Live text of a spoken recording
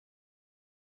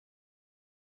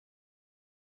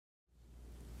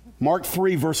Mark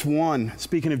 3, verse 1,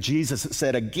 speaking of Jesus, it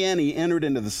said, "Again he entered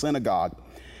into the synagogue,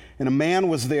 and a man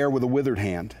was there with a withered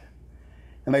hand.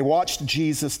 And they watched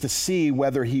Jesus to see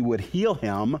whether he would heal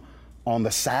him on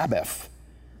the Sabbath,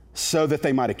 so that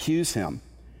they might accuse him.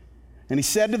 And he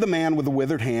said to the man with the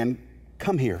withered hand,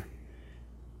 'Come here.'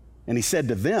 And he said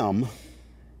to them,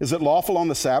 'Is it lawful on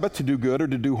the Sabbath to do good or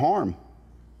to do harm,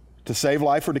 to save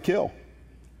life or to kill?'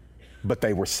 But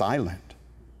they were silent."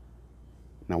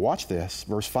 Now watch this,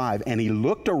 verse 5. "And he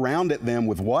looked around at them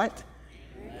with" what?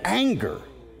 Anger.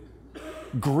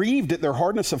 "Grieved at their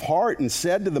hardness of heart, and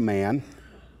said to the man,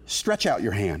 'Stretch out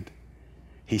your hand.'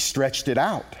 He stretched it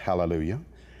out," hallelujah,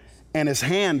 "and his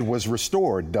hand was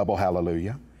restored," double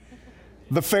hallelujah.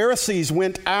 "The Pharisees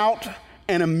went out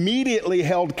and immediately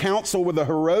held counsel with the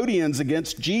Herodians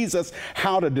against Jesus,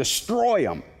 how to destroy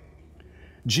him.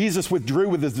 Jesus withdrew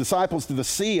with his disciples to the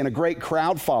sea, and a great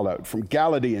crowd followed from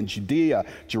Galilee and Judea,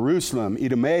 Jerusalem,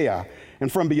 Idumea,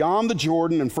 and from beyond the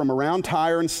Jordan and from around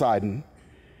Tyre and Sidon.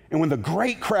 And when the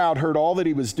great crowd heard all that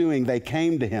he was doing, they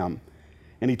came to him.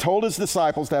 And he told his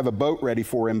disciples to have a boat ready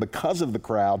for him because of the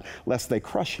crowd, lest they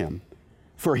crush him.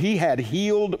 For he had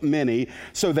healed many,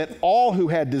 so that all who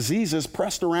had diseases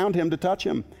pressed around him to touch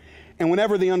him. And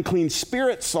whenever the unclean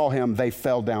spirits saw him, they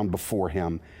fell down before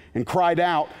him and cried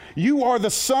out, 'You are the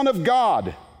Son of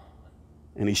God.'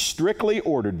 And he strictly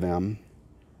ordered them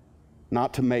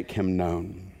not to make him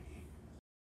known."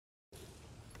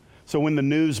 So when the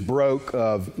news broke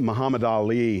of Muhammad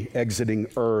Ali exiting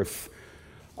Earth,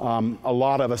 a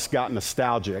lot of us got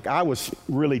nostalgic. I was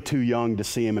really too young to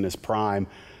see him in his prime.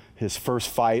 His first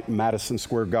fight in Madison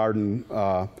Square Garden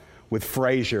with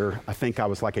Frazier, I think I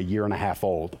was like a year and a half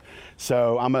old.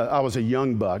 So I was a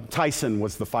young bug. Tyson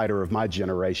was the fighter of my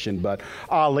generation, but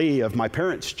Ali of my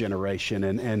parents' generation.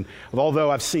 And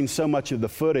although I've seen so much of the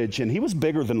footage, and he was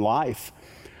bigger than life,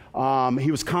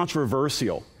 he was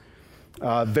controversial.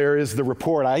 There is the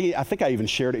report, I think I even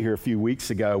shared it here a few weeks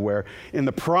ago, where in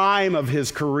the prime of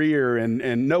his career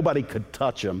and nobody could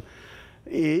touch him,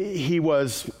 he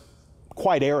was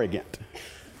quite arrogant.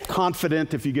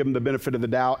 Confident if you give him the benefit of the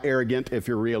doubt, arrogant if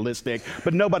you're realistic,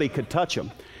 but nobody could touch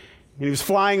him. And he was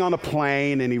flying on a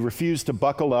plane and he refused to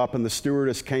buckle up, and the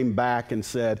stewardess came back and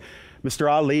said, "Mr.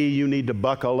 Ali, you need to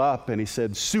buckle up." And he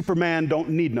said, "Superman don't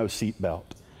need no seatbelt."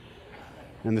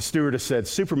 And the stewardess said,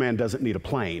 "Superman doesn't need a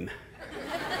plane."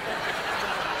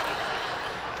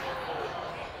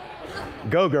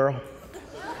 Go, girl.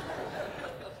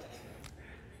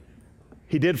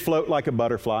 He did float like a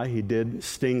butterfly. He did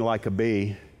sting like a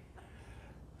bee.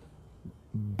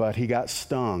 But he got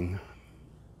stung,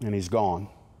 and he's gone.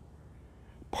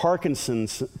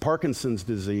 Parkinson's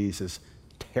disease is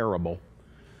terrible.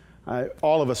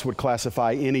 All of us would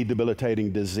classify any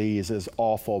debilitating disease as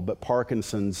awful, but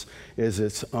Parkinson's is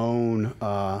its own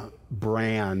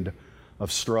brand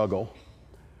of struggle.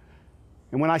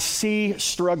 And when I see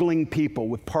struggling people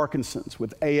with Parkinson's,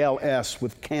 with ALS,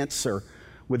 with cancer,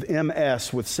 with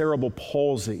MS, with cerebral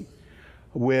palsy,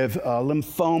 with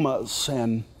lymphomas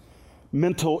and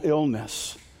mental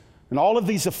illness, and all of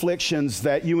these afflictions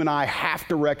that you and I have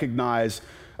to recognize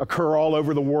occur all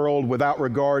over the world without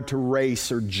regard to race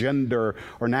or gender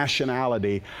or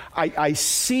nationality, I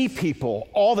see people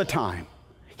all the time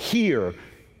here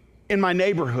in my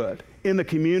neighborhood, in the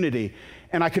community,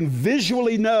 and I can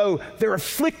visually know they're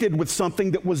afflicted with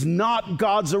something that was not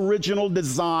God's original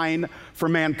design for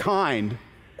mankind.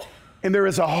 And there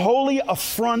is a holy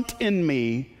affront in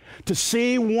me to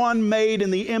see one made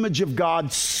in the image of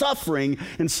God suffering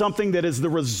in something that is the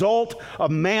result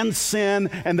of man's sin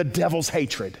and the devil's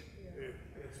hatred.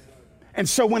 And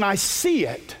so when I see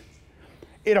it,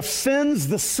 it offends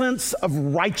the sense of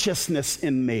righteousness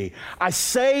in me. I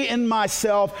say in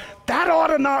myself, that ought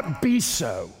to not be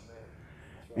so.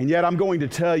 And yet I'm going to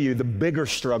tell you the bigger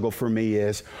struggle for me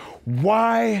is,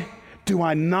 why do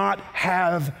I not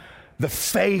have the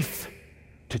faith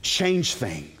to change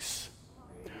things?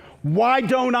 Why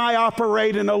don't I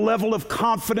operate in a level of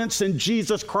confidence in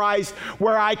Jesus Christ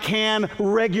where I can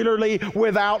regularly,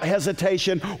 without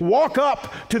hesitation, walk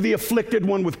up to the afflicted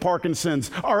one with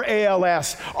Parkinson's or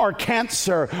ALS or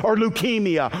cancer or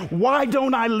leukemia? Why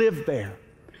don't I live there?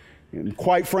 And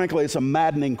quite frankly, it's a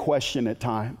maddening question at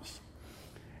times.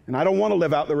 And I don't want to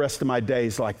live out the rest of my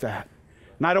days like that.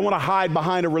 And I don't want to hide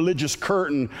behind a religious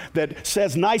curtain that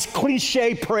says nice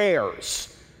cliche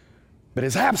prayers, but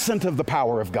is absent of the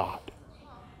power of God.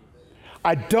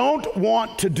 I don't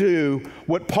want to do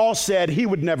what Paul said he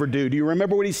would never do. Do you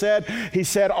remember what he said? He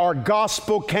said, our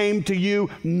gospel came to you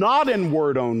not in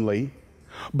word only,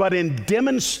 but in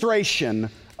demonstration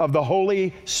of the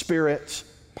Holy Spirit's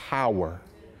power.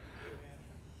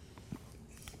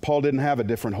 Paul didn't have a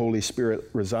different Holy Spirit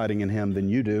residing in him than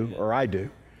you do or I do.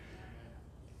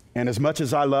 And as much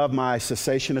as I love my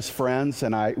cessationist friends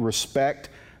and I respect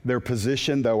their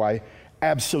position, though I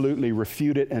absolutely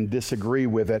refute it and disagree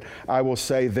with it, I will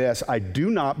say this: I do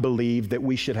not believe that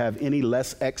we should have any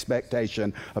less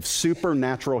expectation of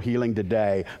supernatural healing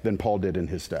today than Paul did in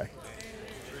his day.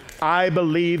 I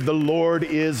believe the Lord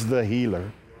is the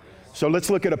healer. So let's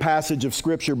look at a passage of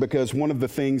Scripture, because one of the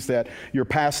things that your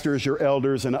pastors, your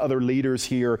elders, and other leaders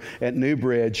here at New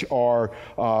Bridge are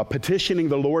petitioning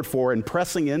the Lord for and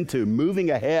pressing into,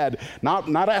 moving ahead,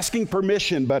 not asking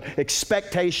permission, but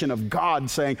expectation of God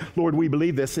saying, Lord, we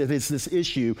believe this. It is this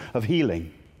issue of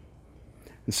healing.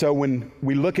 And so when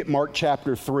we look at Mark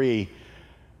chapter 3,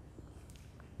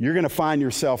 you're going to find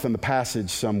yourself in the passage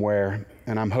somewhere,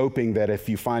 and I'm hoping that if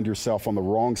you find yourself on the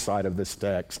wrong side of this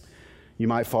text, you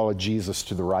might follow Jesus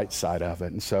to the right side of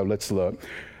it. And so let's look.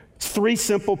 It's 3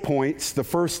 simple points. The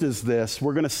first is this: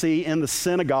 we're going to see in the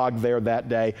synagogue there that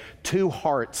day 2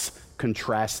 hearts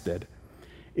contrasted.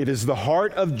 It is the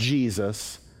heart of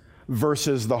Jesus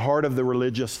versus the heart of the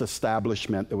religious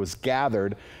establishment that was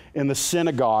gathered in the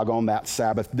synagogue on that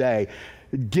Sabbath day.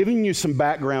 Giving you some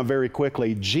background very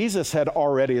quickly, Jesus had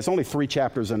already, it's only 3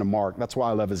 chapters into Mark. That's why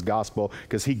I love his gospel,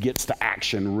 because he gets to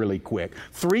action really quick.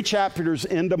 3 chapters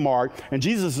into Mark, and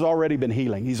Jesus has already been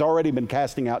healing. He's already been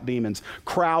casting out demons.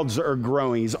 Crowds are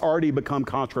growing. He's already become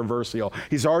controversial.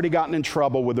 He's already gotten in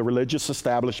trouble with the religious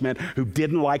establishment who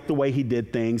didn't like the way he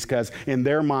did things, because in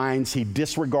their minds, he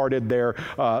disregarded their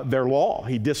law.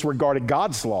 He disregarded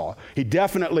God's law. He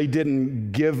definitely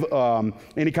didn't give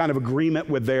any kind of agreement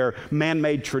with their man-made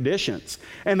traditions.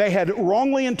 And they had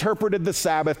wrongly interpreted the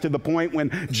Sabbath to the point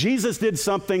when Jesus did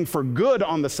something for good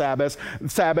on the Sabbath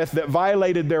that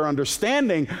violated their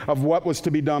understanding of what was to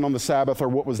be done on the Sabbath or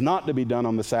what was not to be done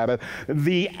on the Sabbath.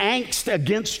 The angst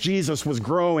against Jesus was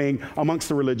growing amongst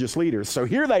the religious leaders. So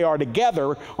here they are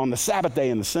together on the Sabbath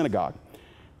day in the synagogue.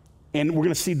 And we're going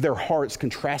to see their hearts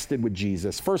contrasted with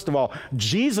Jesus. First of all,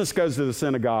 Jesus goes to the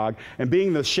synagogue, and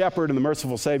being the shepherd and the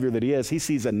merciful Savior that he is, he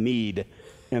sees a need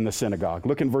in the synagogue.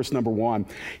 Look in verse number 1.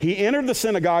 He entered the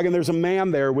synagogue, and there's a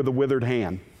man there with a withered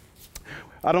hand.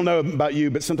 I don't know about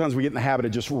you, but sometimes we get in the habit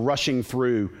of just rushing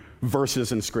through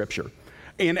verses in Scripture.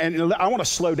 And I want to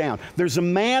slow down. There's a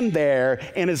man there,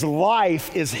 and his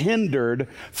life is hindered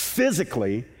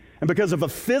physically. And because of a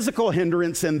physical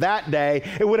hindrance in that day,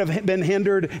 it would have been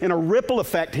hindered in a ripple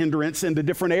effect hindrance into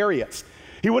different areas.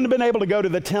 He wouldn't have been able to go to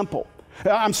the temple.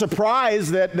 I'm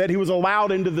surprised that he was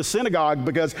allowed into the synagogue,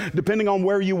 because depending on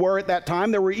where you were at that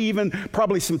time, there were even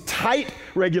probably some tight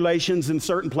regulations in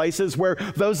certain places where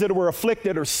those that were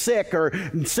afflicted or sick or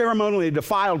ceremonially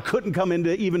defiled couldn't come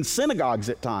into even synagogues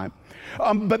at times.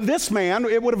 But this man,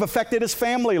 it would have affected his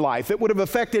family life. It would have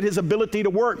affected his ability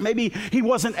to work. Maybe he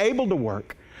wasn't able to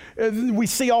work. We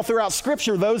see all throughout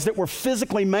Scripture those that were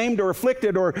physically maimed or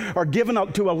afflicted or are given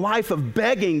up to a life of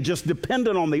begging, just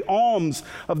dependent on the alms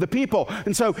of the people.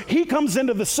 And so he comes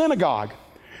into the synagogue.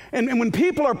 And when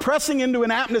people are pressing into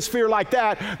an atmosphere like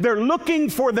that, they're looking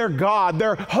for their God.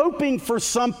 They're hoping for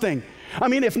something. I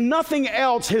mean, if nothing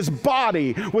else, his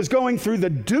body was going through the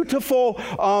dutiful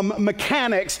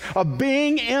mechanics of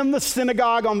being in the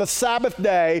synagogue on the Sabbath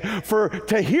day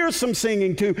to hear some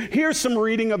singing, to hear some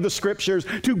reading of the Scriptures,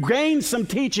 to gain some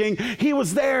teaching. He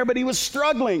was there, but he was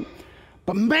struggling.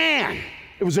 But man,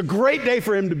 it was a great day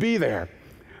for him to be there,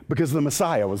 because the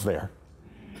Messiah was there.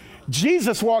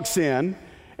 Jesus walks in,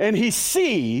 and he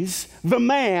sees the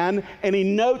man, and he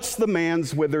notes the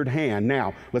man's withered hand.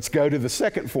 Now, let's go to the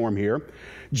second form here.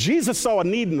 Jesus saw a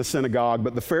need in the synagogue,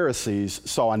 but the Pharisees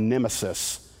saw a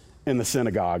nemesis in the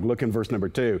synagogue. Look in verse number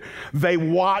 2. They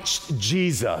watched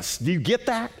Jesus. Do you get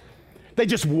that? They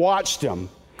just watched him.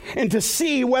 And to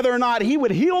see whether or not he would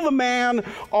heal the man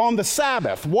on the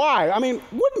Sabbath. Why? I mean,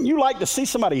 wouldn't you like to see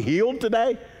somebody healed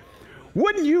today?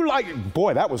 Wouldn't you like,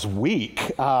 boy, that was weak.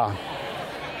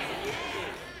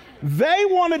 They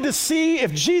wanted to see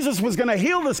if Jesus was going to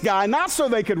heal this guy, not so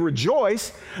they could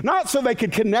rejoice, not so they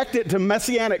could connect it to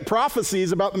messianic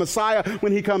prophecies about the Messiah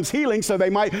when he comes healing, so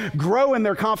they might grow in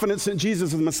their confidence that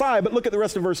Jesus is the Messiah. But look at the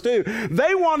rest of verse 2.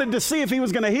 They wanted to see if he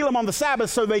was going to heal him on the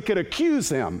Sabbath so they could accuse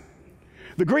him.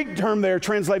 The Greek term there,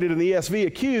 translated in the ESV,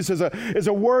 accuse, is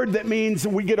a word that means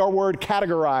we get our word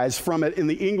categorize from it in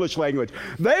the English language.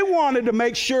 They wanted to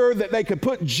make sure that they could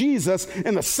put Jesus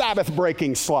in the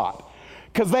Sabbath-breaking slot,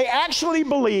 because they actually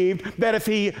believed that if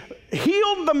he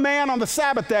healed the man on the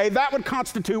Sabbath day, that would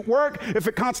constitute work. If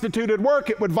it constituted work,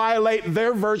 it would violate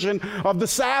their version of the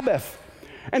Sabbath.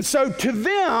 And so to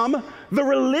them, the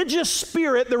religious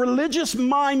spirit, the religious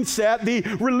mindset, the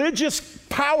religious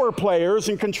power players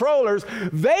and controllers,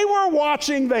 they were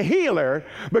watching the healer,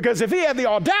 because if he had the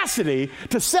audacity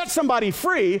to set somebody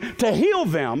free, to heal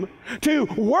them, to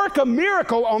work a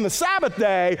miracle on the Sabbath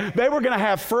day, they were going to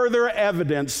have further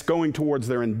evidence going towards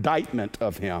their indictment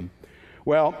of him.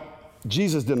 Well,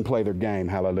 Jesus didn't play their game,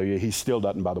 hallelujah. He still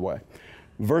doesn't, by the way.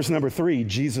 Verse number 3,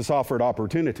 Jesus offered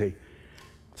opportunity.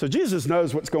 So Jesus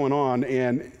knows what's going on,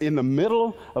 and in the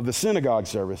middle of the synagogue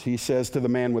service, he says to the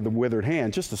man with the withered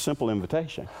hand, just a simple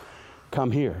invitation,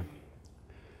 come here,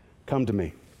 come to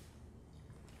me,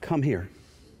 come here,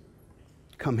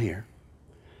 come here.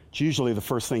 It's usually the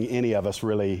first thing any of us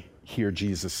really hear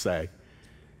Jesus say.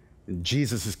 And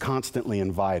Jesus is constantly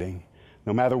inviting,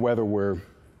 no matter whether we're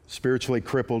spiritually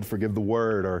crippled, forgive the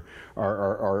word, or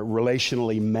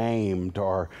relationally maimed,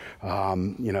 or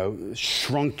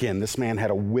shrunken. This man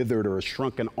had a withered or a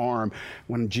shrunken arm.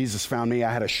 When Jesus found me,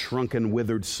 I had a shrunken,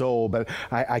 withered soul. But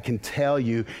I can tell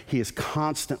you, he is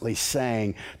constantly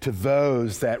saying to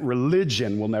those that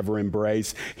religion will never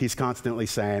embrace, he's constantly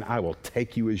saying, I will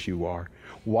take you as you are.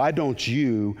 Why don't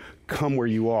you come where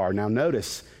you are? Now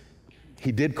notice,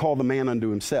 he did call the man unto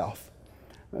himself.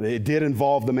 It did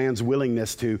involve the man's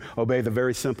willingness to obey the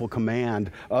very simple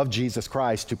command of Jesus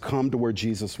Christ to come to where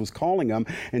Jesus was calling him.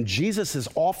 And Jesus is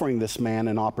offering this man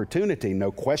an opportunity. No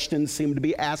questions seemed to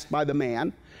be asked by the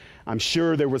man. I'm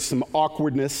sure there was some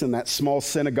awkwardness in that small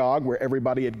synagogue where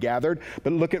everybody had gathered.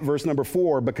 But look at verse number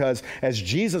 4, because as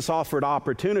Jesus offered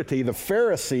opportunity, the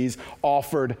Pharisees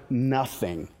offered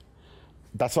nothing.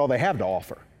 That's all they have to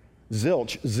offer.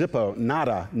 Zilch, zippo,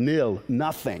 nada, nil,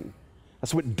 nothing.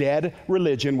 That's what dead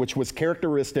religion, which was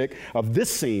characteristic of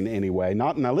this scene anyway.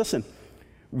 Now listen,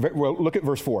 well, look at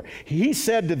verse 4. He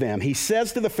said to them, he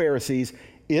says to the Pharisees,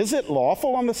 is it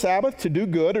lawful on the Sabbath to do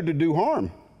good or to do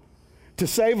harm? To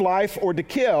save life or to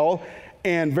kill?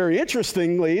 And very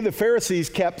interestingly, the Pharisees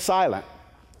kept silent.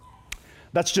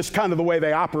 That's just kind of the way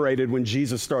they operated when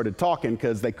Jesus started talking,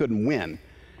 because they couldn't win.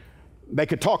 They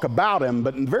could talk about him,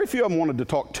 but very few of them wanted to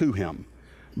talk to him.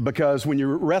 Because when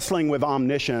you're wrestling with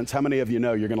omniscience, how many of you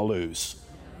know you're going to lose?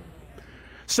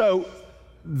 So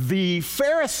the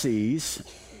Pharisees,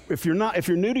 if you're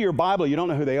new to your Bible, you don't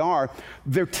know who they are,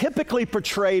 they're typically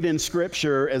portrayed in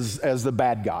Scripture as the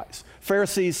bad guys.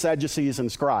 Pharisees, Sadducees,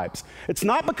 and scribes. It's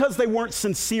not because they weren't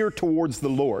sincere towards the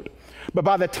Lord. But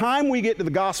by the time we get to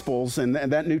the Gospels and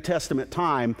that New Testament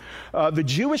time, the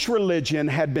Jewish religion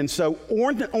had been so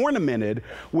ornamented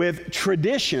with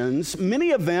traditions,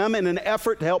 many of them in an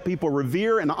effort to help people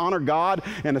revere and honor God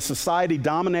in a society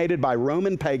dominated by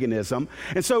Roman paganism.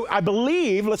 And so I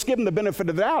believe, let's give them the benefit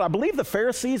of the doubt, I believe the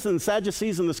Pharisees and the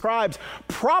Sadducees and the scribes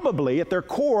probably at their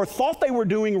core thought they were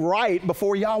doing right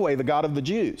before Yahweh, the God of the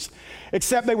Jews.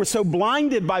 Except they were so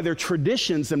blinded by their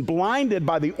traditions and blinded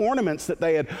by the ornaments that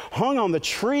they had hung on the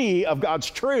tree of God's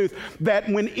truth that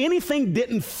when anything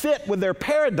didn't fit with their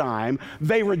paradigm,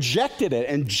 they rejected it.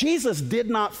 And Jesus did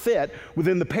not fit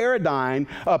within the paradigm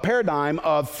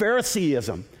of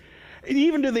Phariseeism.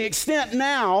 Even to the extent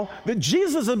now that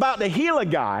Jesus is about to heal a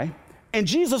guy, and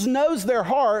Jesus knows their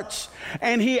hearts,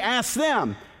 and he asks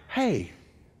them, hey,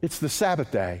 it's the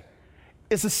Sabbath day.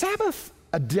 Is the Sabbath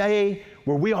a day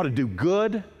where we ought to do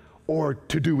good or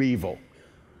to do evil?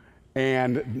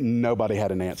 And nobody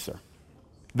had an answer.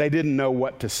 They didn't know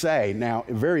what to say. Now,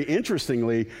 very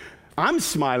interestingly, I'm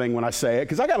smiling when I say it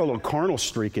because I got a little carnal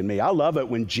streak in me. I love it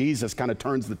when Jesus kind of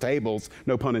turns the tables,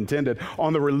 no pun intended,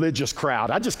 on the religious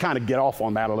crowd. I just kind of get off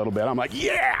on that a little bit. I'm like,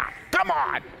 yeah, come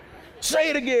on, say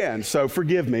it again. So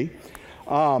forgive me.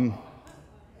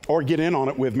 Or get in on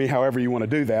it with me, however you want to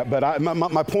do that. But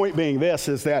my point being this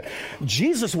is that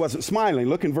Jesus wasn't smiling.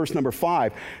 Look in verse number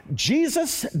 5.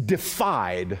 Jesus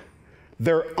defied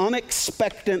their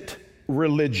unexpected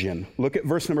religion. Look at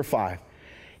verse number 5.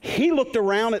 He looked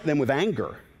around at them with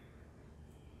anger,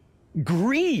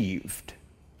 grieved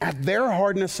at their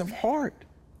hardness of heart.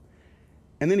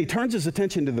 And then he turns his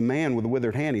attention to the man with the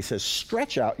withered hand. He says,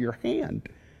 stretch out your hand.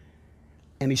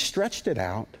 And he stretched it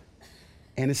out,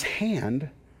 and his hand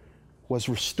was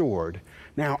restored.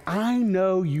 Now, I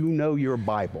know you know your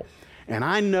Bible, and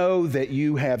I know that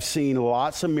you have seen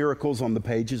lots of miracles on the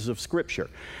pages of Scripture.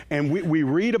 And we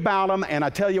read about them, and I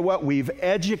tell you what, we've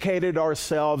educated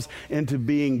ourselves into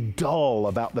being dull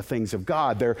about the things of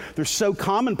God. They're so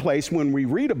commonplace when we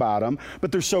read about them,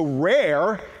 but they're so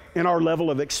rare in our level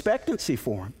of expectancy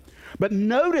for them. But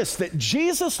notice that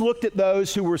Jesus looked at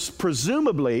those who were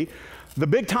presumably the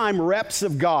big-time reps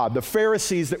of God, the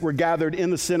Pharisees that were gathered in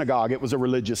the synagogue. It was a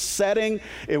religious setting.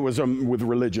 It was with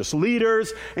religious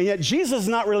leaders. And yet Jesus is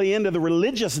not really into the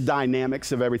religious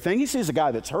dynamics of everything. He sees a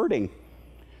guy that's hurting.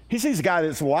 He sees a guy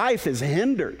that's life is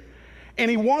hindered. And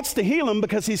he wants to heal him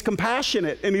because he's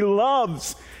compassionate and he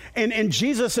loves. And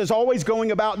Jesus is always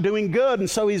going about doing good. And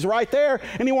so he's right there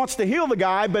and he wants to heal the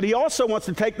guy, but he also wants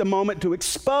to take the moment to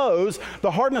expose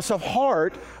the hardness of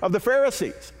heart of the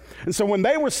Pharisees. And so when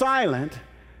they were silent,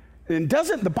 and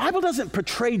the Bible doesn't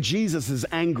portray Jesus as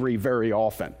angry very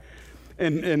often.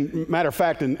 And matter of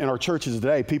fact, in our churches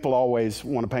today, people always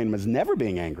want to paint him as never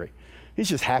being angry. He's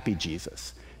just happy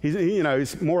Jesus.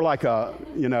 He's more like a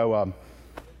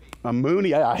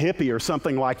Mooney, a hippie or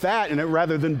something like that,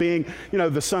 rather than being,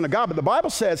 the Son of God. But the Bible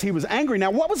says he was angry.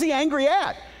 Now, what was he angry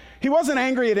at? He wasn't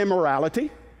angry at immorality.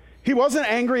 He wasn't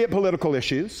angry at political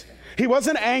issues. He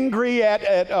wasn't angry at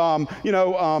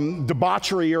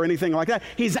debauchery or anything like that.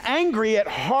 He's angry at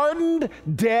hardened,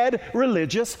 dead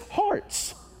religious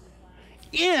hearts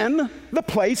in the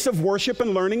place of worship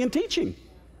and learning and teaching.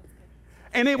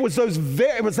 And it was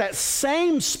that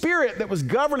same spirit that was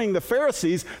governing the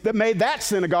Pharisees that made that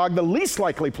synagogue the least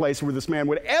likely place where this man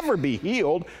would ever be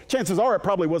healed. Chances are it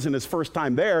probably wasn't his first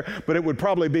time there, but it would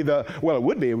probably be the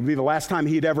last time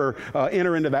he'd ever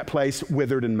enter into that place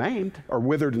withered and maimed or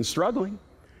withered and struggling.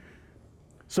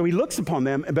 So he looks upon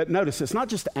them, but notice it's not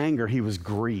just anger, he was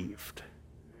grieved.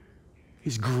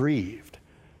 He's grieved.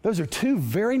 Those are two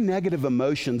very negative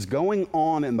emotions going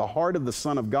on in the heart of the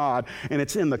Son of God, and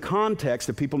it's in the context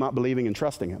of people not believing and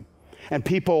trusting him. And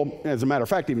people, as a matter of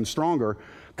fact, even stronger,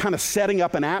 kind of setting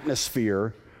up an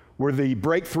atmosphere where the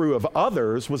breakthrough of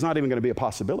others was not even going to be a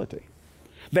possibility.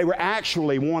 They were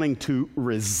actually wanting to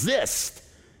resist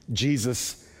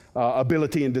Jesus'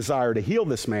 ability and desire to heal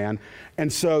this man.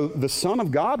 And so the Son of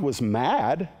God was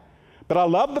mad, but I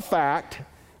love the fact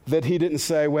that he didn't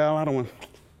say, well, I don't want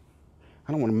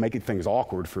to make things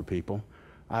awkward for people.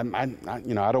 I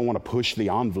don't want to push the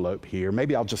envelope here.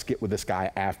 Maybe I'll just get with this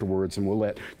guy afterwards and we'll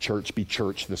let church be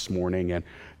church this morning. And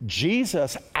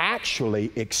Jesus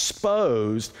actually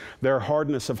exposed their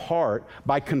hardness of heart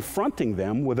by confronting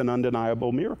them with an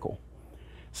undeniable miracle.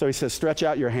 So he says, stretch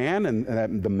out your hand.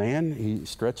 And the man, he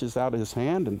stretches out his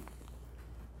hand and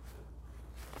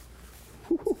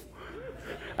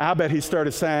I bet he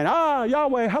started saying,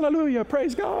 Yahweh, hallelujah,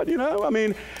 praise God,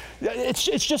 It's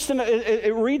just,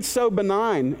 it reads so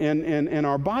benign in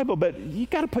our Bible, but you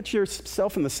got to put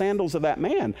yourself in the sandals of that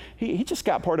man. He just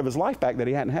got part of his life back that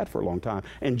he hadn't had for a long time,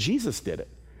 and Jesus did it.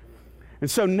 And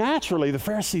so naturally, the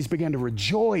Pharisees began to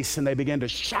rejoice, and they began to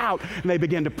shout, and they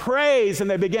began to praise, and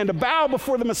they began to bow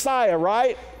before the Messiah,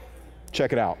 right?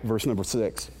 Check it out, verse number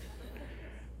 6.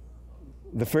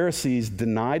 The Pharisees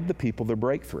denied the people their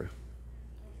breakthrough.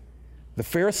 The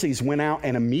Pharisees went out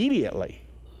and immediately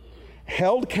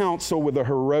held counsel with the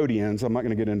Herodians. I'm not going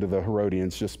to get into the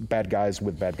Herodians, just bad guys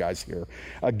with bad guys here,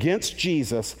 against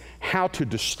Jesus, how to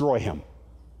destroy him.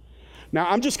 Now,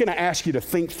 I'm just going to ask you to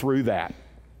think through that.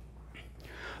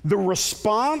 The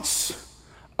response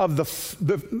of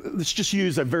let's just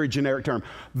use a very generic term,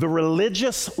 the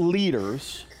religious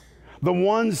leaders, the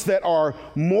ones that are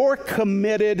more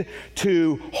committed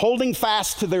to holding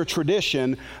fast to their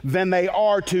tradition than they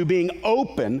are to being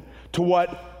open to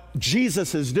what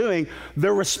Jesus is doing,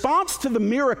 their response to the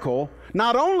miracle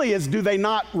not only is do they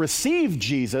not receive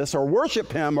Jesus or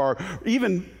worship him or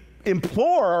even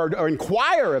implore or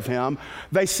inquire of him,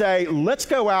 they say, let's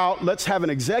go out, let's have an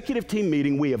executive team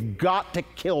meeting, we have got to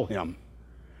kill him.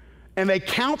 And they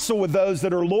counsel with those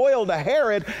that are loyal to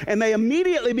Herod, and they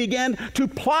immediately begin to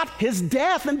plot his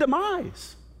death and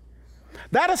demise.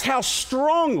 That is how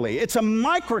strongly, it's a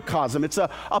microcosm, it's a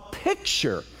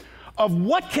picture of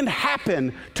what can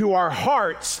happen to our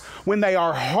hearts when they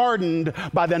are hardened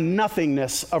by the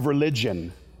nothingness of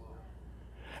religion.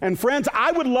 And friends,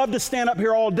 I would love to stand up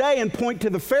here all day and point to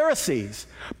the Pharisees,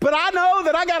 but I know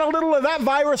that I got a little of that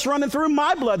virus running through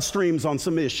my bloodstreams on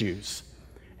some issues,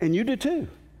 and you do too.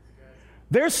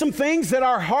 There's some things that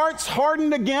our hearts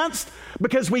hardened against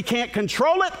because we can't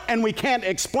control it and we can't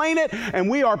explain it, and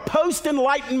we are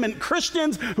post-Enlightenment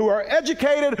Christians who are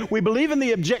educated. We believe in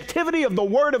the objectivity of the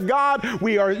Word of God.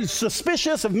 We are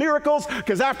suspicious of miracles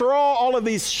because after all of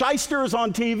these shysters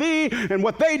on TV and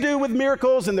what they do with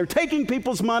miracles, and they're taking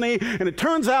people's money, and it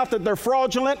turns out that they're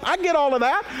fraudulent. I get all of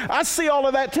that. I see all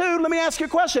of that too. Let me ask you a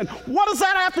question. What does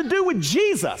that have to do with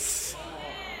Jesus?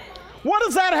 What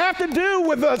does that have to do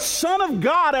with the Son of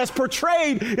God as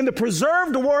portrayed in the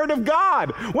preserved Word of God?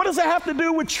 What does that have to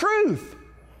do with truth?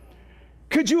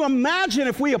 Could you imagine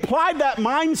if we applied that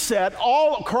mindset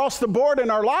all across the board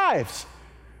in our lives?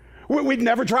 We'd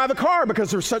never drive a car because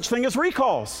there's such thing as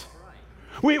recalls.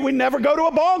 We'd never go to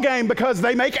a ball game because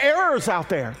they make errors out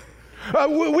there.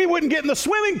 We wouldn't get in the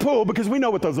swimming pool because we know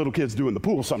what those little kids do in the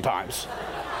pool sometimes.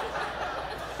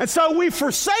 And so we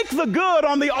forsake the good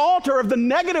on the altar of the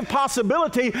negative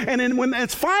possibility, and then when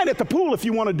it's fine at the pool if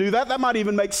you want to do that, that might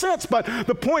even make sense. But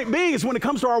the point being is when it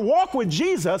comes to our walk with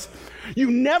Jesus,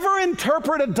 you never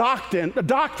interpret a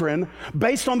doctrine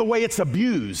based on the way it's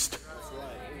abused.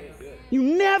 You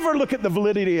never look at the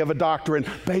validity of a doctrine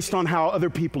based on how other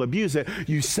people abuse it.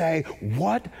 You say,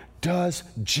 what does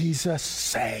Jesus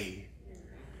say?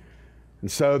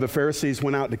 And so the Pharisees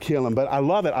went out to kill him. But I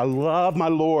love it. I love my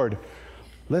Lord.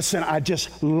 Listen, I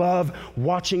just love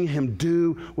watching him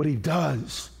do what he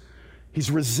does.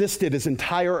 He's resisted his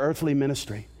entire earthly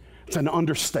ministry. It's an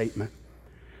understatement.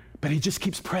 But he just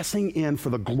keeps pressing in for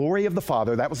the glory of the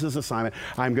Father. That was his assignment.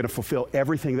 I'm going to fulfill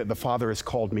everything that the Father has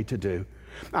called me to do.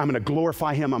 I'm going to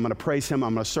glorify him. I'm going to praise him.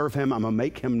 I'm going to serve him. I'm going to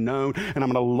make him known. And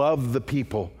I'm going to love the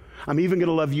people. I'm even going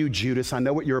to love you, Judas. I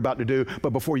know what you're about to do.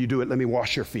 But before you do it, let me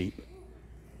wash your feet.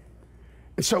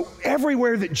 And so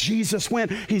everywhere that Jesus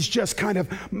went, he's just kind of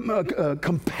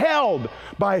compelled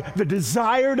by the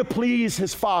desire to please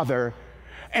his Father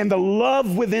and the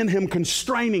love within him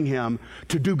constraining him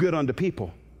to do good unto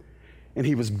people. And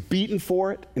he was beaten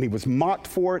for it, and he was mocked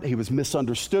for it, he was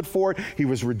misunderstood for it, he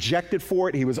was rejected for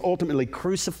it, he was ultimately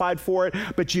crucified for it,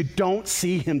 but you don't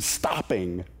see him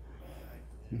stopping.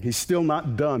 He's still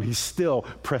not done. He's still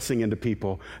pressing into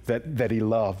people that he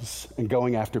loves and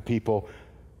going after people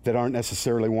that aren't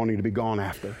necessarily wanting to be gone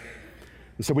after.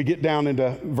 And so we get down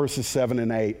into verses 7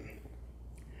 and 8.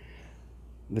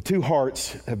 The two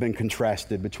hearts have been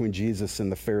contrasted between Jesus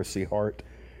and the Pharisee heart.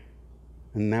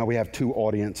 And now we have two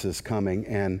audiences coming.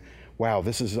 And wow,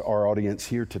 this is our audience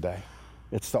here today.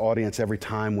 It's the audience every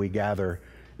time we gather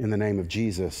in the name of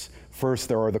Jesus. First,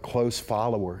 there are the close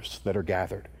followers that are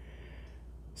gathered.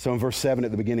 So in verse 7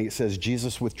 at the beginning, it says,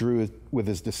 Jesus withdrew with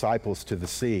his disciples to the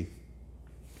sea.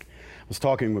 I was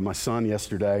talking with my son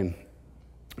yesterday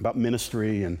about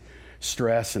ministry and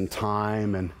stress and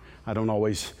time, and I don't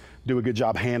always do a good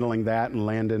job handling that, and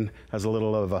Landon has a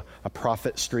little of a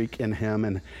prophet streak in him,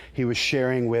 and he was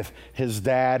sharing with his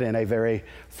dad in a very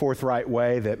forthright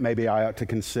way that maybe I ought to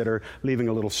consider leaving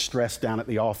a little stress down at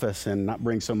the office and not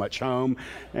bring so much home.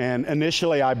 And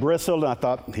initially I bristled, and I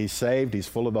thought, he's saved, he's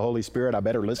full of the Holy Spirit, I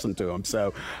better listen to him.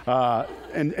 So, but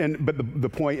the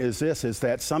point is this, is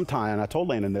that sometime, and I told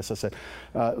Landon this, I said,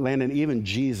 Landon, even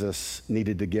Jesus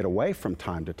needed to get away from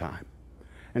time to time.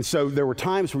 And so there were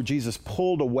times where Jesus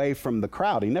pulled away from the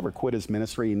crowd. He never quit his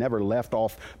ministry. He never left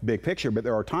off big picture. But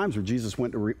there are times where Jesus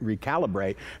went to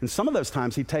recalibrate. And some of those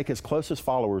times he'd take his closest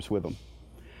followers with him.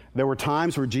 There were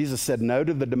times where Jesus said no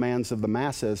to the demands of the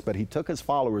masses, but he took his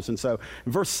followers. And so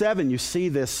in verse 7, you see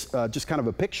this, just kind of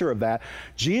a picture of that.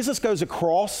 Jesus goes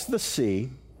across the sea.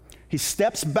 He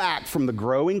steps back from the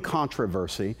growing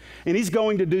controversy, and he's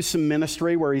going to do some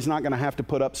ministry where he's not going to have to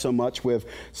put up so much with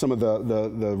some of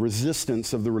the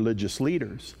resistance of the religious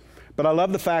leaders. But I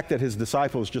love the fact that his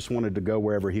disciples just wanted to go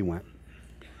wherever he went.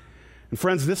 And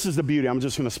friends, this is the beauty. I'm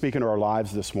just going to speak into our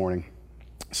lives this morning.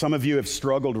 Some of you have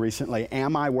struggled recently.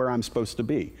 Am I where I'm supposed to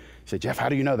be? You say, Jeff, how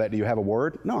do you know that? Do you have a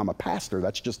word? No, I'm a pastor.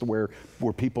 That's just where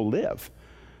people live.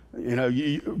 You know,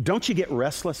 don't you get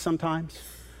restless sometimes?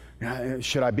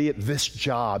 Should I be at this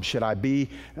job? Should I be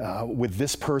with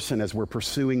this person as we're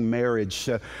pursuing marriage?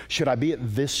 Should I be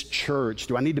at this church?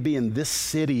 Do I need to be in this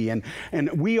city? And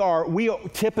we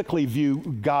typically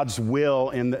view God's will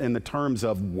in the terms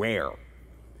of where.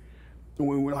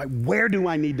 We're like, where do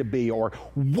I need to be? Or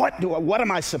what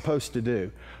am I supposed to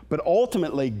do? But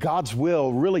ultimately, God's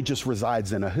will really just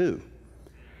resides in a who.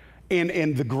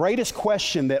 And the greatest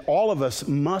question that all of us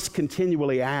must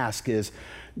continually ask is,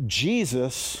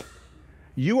 Jesus,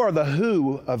 you are the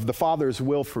who of the Father's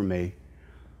will for me.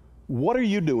 What are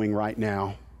you doing right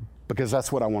now? Because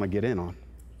that's what I want to get in on.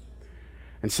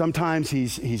 And sometimes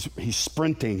he's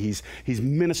sprinting, he's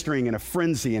ministering in a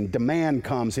frenzy, and demand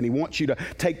comes, and he wants you to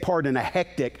take part in a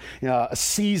hectic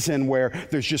season where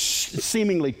there's just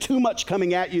seemingly too much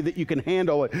coming at you that you can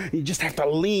handle it. You just have to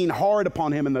lean hard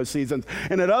upon him in those seasons.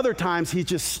 And at other times,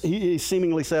 he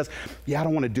seemingly says, yeah, I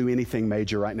don't want to do anything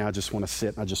major right now. I just want to sit,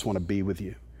 and I just want to be with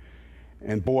you.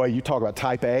 And boy, you talk about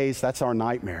type A's, that's our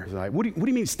nightmare. It's like, what do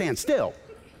you mean stand still?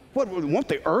 What, won't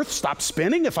the earth stop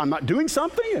spinning if I'm not doing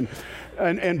something?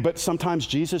 But sometimes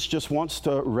Jesus just wants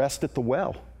to rest at the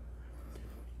well.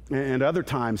 And other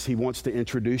times he wants to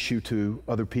introduce you to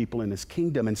other people in his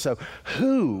kingdom. And so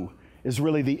who is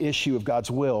really the issue of God's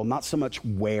will, not so much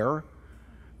where.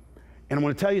 And I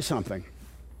want to tell you something.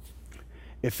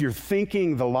 If you're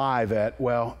thinking the lie that,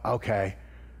 well, okay,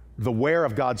 the where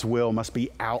of God's will must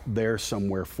be out there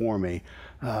somewhere for me,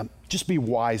 just be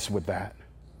wise with that.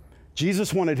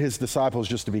 Jesus wanted his disciples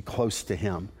just to be close to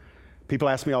him. People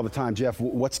ask me all the time, Jeff,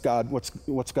 what's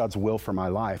God's will for my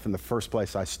life? And the first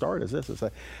place I start is this. I say,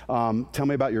 tell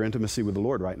me about your intimacy with the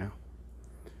Lord right now.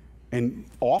 And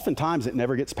oftentimes it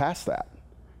never gets past that,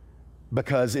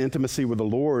 because intimacy with the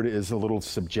Lord is a little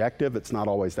subjective. It's not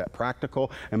always that practical.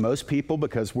 And most people,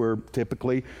 because we're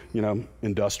typically,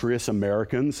 industrious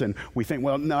Americans, and we think,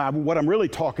 well, no, what I'm really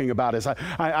talking about is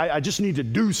I just need to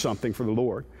do something for the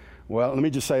Lord. Well, let me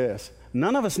just say this.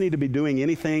 None of us need to be doing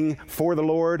anything for the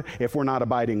Lord if we're not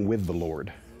abiding with the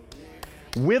Lord.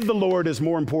 With the Lord is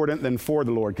more important than for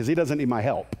the Lord, because he doesn't need my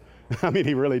help. I mean,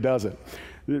 he really doesn't.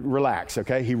 Relax,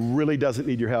 okay? He really doesn't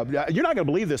need your help. You're not going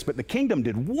to believe this, but the kingdom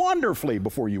did wonderfully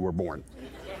before you were born.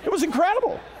 It was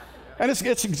incredible. And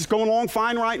it's going along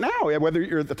fine right now, whether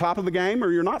you're at the top of the game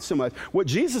or you're not so much. What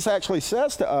Jesus actually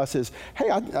says to us is, hey,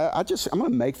 I'm going to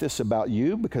make this about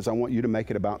you because I want you to make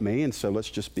it about me, and so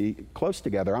let's just be close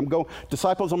together.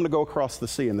 Disciples, I'm going to go across the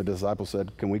sea. And the disciples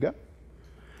said, can we go?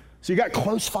 So you got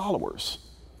close followers.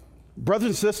 Brothers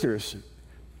and sisters,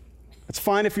 it's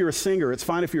fine if you're a singer. It's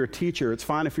fine if you're a teacher. It's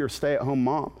fine if you're a stay-at-home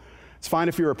mom. It's fine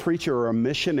if you're a preacher or a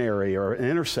missionary or an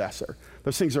intercessor.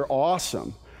 Those things are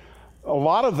awesome. A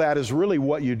lot of that is really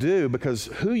what you do, because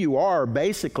who you are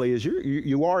basically is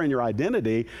you are in your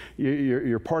identity.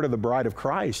 You're part of the bride of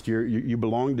Christ. You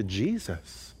belong to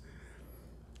Jesus.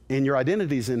 And your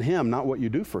identity is in him, not what you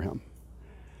do for him.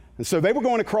 And so they were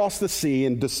going across the sea,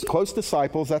 and close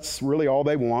disciples, that's really all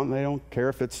they want. They don't care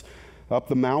if it's up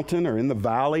the mountain or in the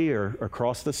valley or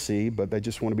across the sea, but they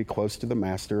just want to be close to the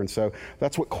master. And so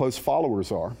that's what close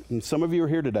followers are. And some of you are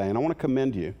here today, and I want to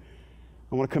commend you.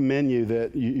 I want to commend you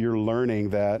that you're learning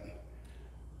that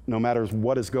no matter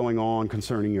what is going on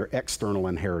concerning your external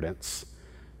inheritance,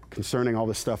 concerning all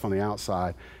this stuff on the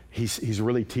outside, he's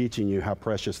really teaching you how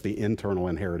precious the internal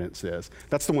inheritance is.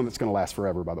 That's the one that's going to last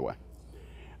forever, by the way.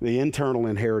 The internal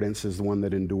inheritance is the one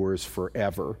that endures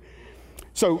forever.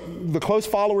 So the close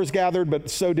followers gathered, but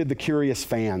so did the curious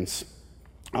fans.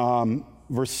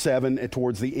 Verse 7,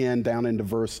 towards the end, down into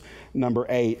verse number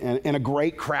 8, and a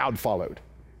great crowd followed.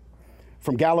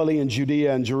 From Galilee and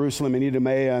Judea and Jerusalem and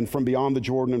Idumea and from beyond the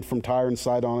Jordan and from Tyre and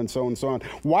Sidon and so on and so on.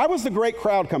 Why was the great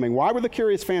crowd coming? Why were the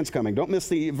curious fans coming? Don't miss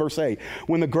the verse 8.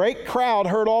 When the great crowd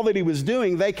heard all that he was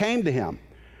doing, they came to him.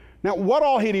 Now, what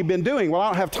all had he been doing? Well, I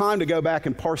don't have time to go back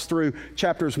and parse through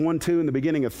chapters 1, 2, and the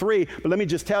beginning of 3, but let me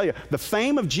just tell you, the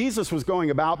fame of Jesus was going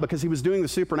about because he was doing the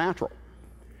supernatural.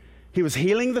 He was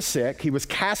healing the sick. He was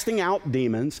casting out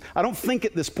demons. I don't think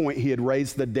at this point he had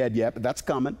raised the dead yet, but that's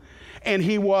coming. And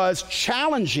he was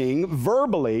challenging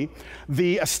verbally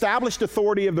the established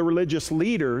authority of the religious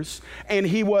leaders, and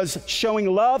he was showing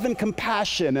love and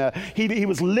compassion. He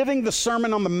was living the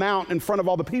Sermon on the Mount in front of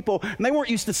all the people, and they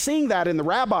weren't used to seeing that in the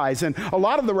rabbis. And a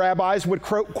lot of the rabbis would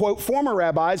quote former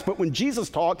rabbis, but when Jesus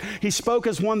talked, he spoke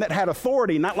as one that had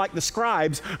authority, not like the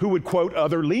scribes who would quote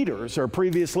other leaders or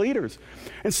previous leaders.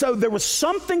 And so there was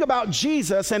something about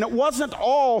Jesus, and it wasn't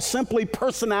all simply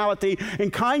personality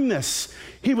and kindness.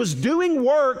 He was doing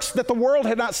works that the world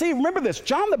had not seen. Remember this,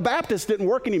 John the Baptist didn't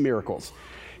work any miracles.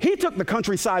 He took the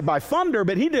countryside by thunder,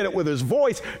 but he did it with his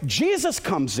voice. Jesus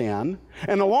comes in,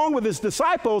 and along with his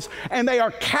disciples, and they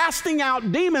are casting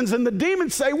out demons, and the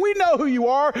demons say, we know who you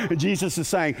are. And Jesus is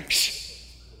saying, shh.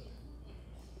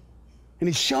 And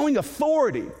he's showing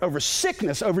authority over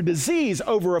sickness, over disease,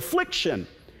 over affliction,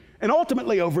 and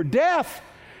ultimately over death.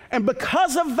 And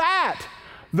because of that,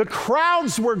 the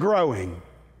crowds were growing.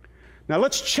 Now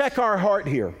let's check our heart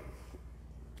here.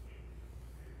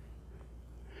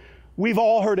 We've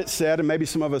all heard it said, and maybe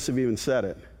some of us have even said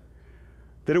it,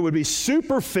 that it would be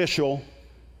superficial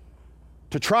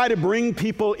to try to bring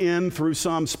people in through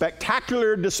some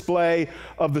spectacular display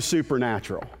of the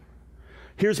supernatural.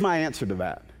 Here's my answer to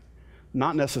that.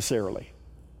 Not necessarily.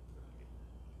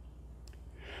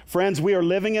 Friends, we are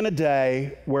living in a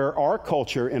day where our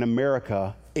culture in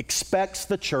America expects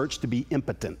the church to be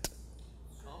impotent.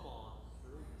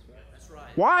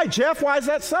 Why, Jeff? Why is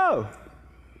that so?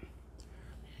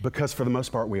 Because for the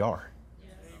most part, we are.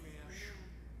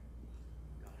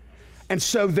 And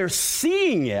so they're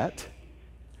seeing it,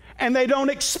 and they don't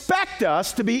expect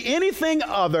us to be anything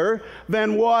other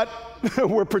than what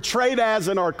we're portrayed as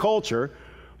in our culture,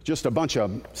 just a bunch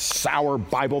of sour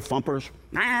Bible thumpers.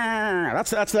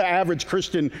 That's the average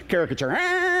Christian caricature.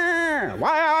 Why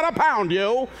ought to pound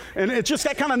you? And it's just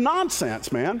that kind of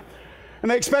nonsense, man. And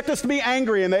they expect us to be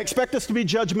angry, and they expect us to be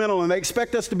judgmental, and they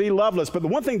expect us to be loveless. But the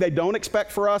one thing they don't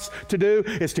expect for us to do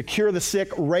is to cure the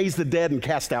sick, raise the dead, and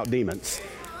cast out demons.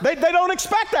 They don't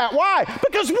expect that. Why?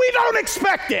 Because we don't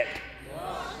expect it.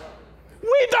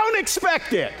 We don't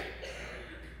expect it.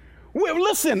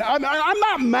 Listen, I'm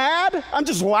not mad. I'm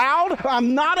just loud.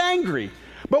 I'm not angry.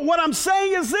 But what I'm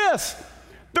saying is this.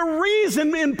 The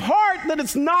reason, in part, that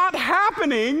it's not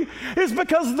happening is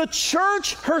because the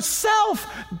church herself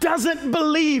doesn't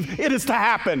believe it is to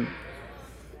happen.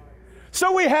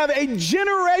 So we have a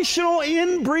generational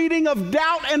inbreeding of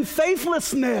doubt and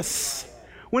faithlessness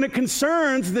when it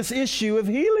concerns this issue of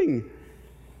healing.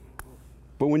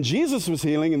 But when Jesus was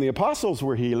healing and the apostles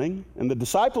were healing and the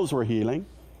disciples were healing,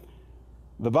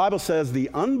 the Bible says the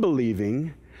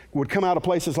unbelieving would come out of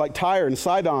places like Tyre and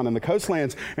Sidon and the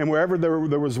coastlands, and wherever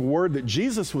there was word that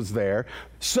Jesus was there.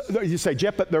 So, you say,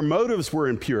 Jeff, but their motives were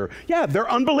impure. Yeah, they're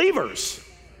unbelievers.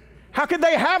 How could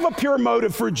they have a pure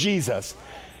motive for Jesus?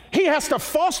 He has to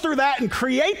foster that and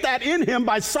create that in him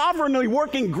by sovereignly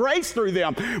working grace through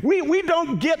them. We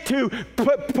don't get to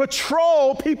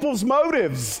patrol people's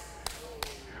motives.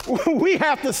 We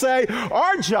have to say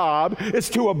our job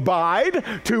is to abide,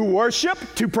 to worship,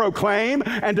 to proclaim,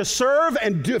 and to serve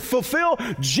and fulfill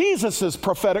Jesus'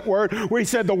 prophetic word where he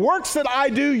said, the works that I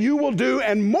do, you will do,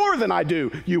 and more than I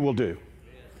do, you will do.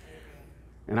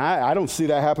 And I don't see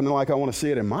that happening like I want to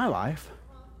see it in my life.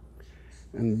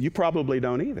 And you probably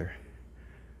don't either.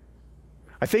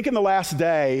 I think in the last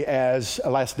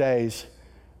days,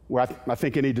 where I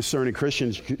think any discerning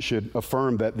Christian should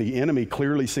affirm that the enemy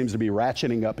clearly seems to be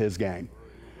ratcheting up his game.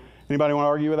 Anybody want to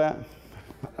argue with that?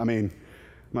 I mean,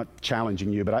 I'm not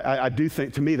challenging you, but I do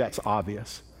think, to me, that's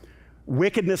obvious.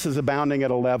 Wickedness is abounding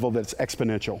at a level that's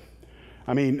exponential.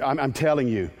 I mean, I'm telling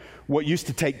you, what used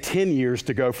to take 10 years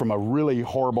to go from a really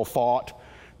horrible thought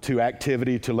to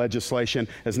activity to legislation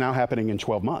is now happening in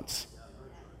 12 months.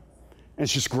 And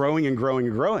it's just growing and growing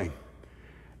and growing.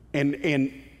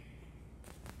 And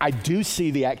I do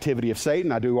see the activity of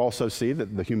Satan. I do also see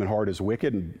that the human heart is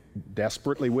wicked and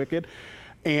desperately wicked.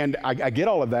 And I get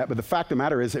all of that, but the fact of the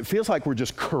matter is it feels like we're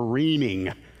just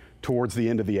careening towards the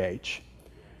end of the age.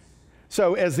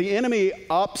 So as the enemy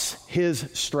ups his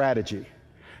strategy,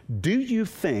 do you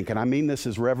think, and I mean this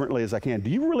as reverently as I can, do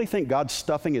you really think God's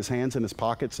stuffing his hands in his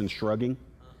pockets and shrugging?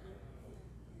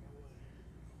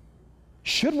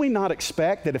 Should we not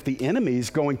expect that if the enemy's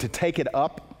going to take it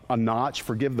up a notch,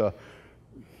 forgive the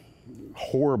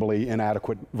horribly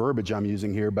inadequate verbiage I'm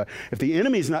using here, but if the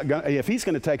enemy's not going, if he's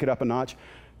going to take it up a notch,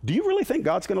 do you really think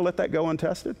God's going to let that go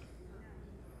untested?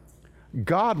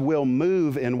 God will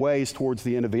move in ways towards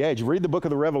the end of the age. Read the book of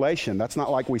the Revelation. That's not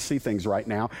like we see things right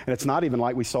now, and it's not even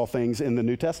like we saw things in the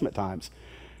New Testament times.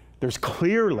 There's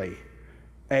clearly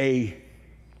a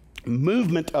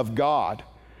movement of God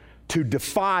to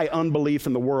defy unbelief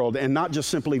in the world, and not just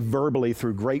simply verbally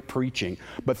through great preaching,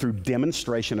 but through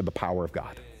demonstration of the power of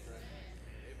God.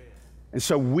 And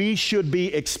so we should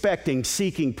be expecting,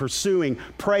 seeking, pursuing,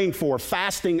 praying for,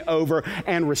 fasting over,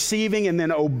 and receiving and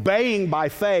then obeying by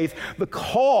faith the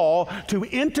call to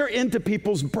enter into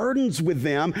people's burdens with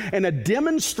them and a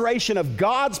demonstration of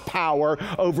God's power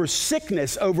over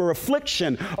sickness, over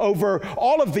affliction, over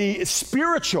all of the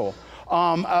spiritual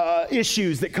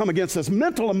issues that come against us,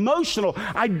 mental, emotional.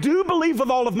 I do believe with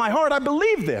all of my heart, I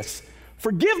believe this.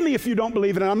 Forgive me if you don't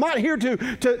believe it, and I'm not here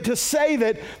to say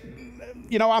that,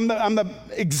 you know, I'm the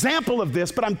example of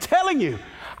this, but I'm telling you,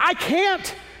 I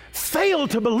can't fail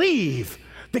to believe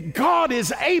that God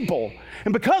is able.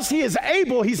 And because he is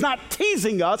able, he's not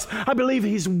teasing us. I believe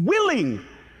he's willing.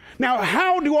 Now,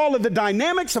 how do all of the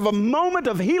dynamics of a moment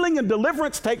of healing and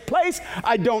deliverance take place?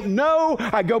 I don't know.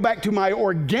 I go back to my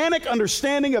organic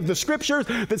understanding of the scriptures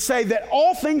that say that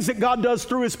all things that God does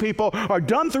through his people are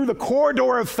done through the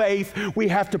corridor of faith. We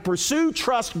have to pursue,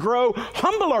 trust, grow,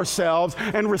 humble ourselves,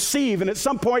 and receive. And at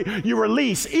some point, you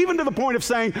release, even to the point of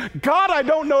saying, God, I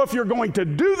don't know if you're going to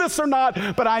do this or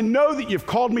not, but I know that you've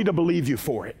called me to believe you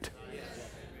for it.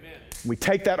 Yes. We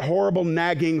take that horrible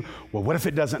nagging, well, what if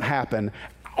it doesn't happen,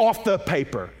 off the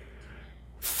paper.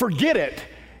 Forget it.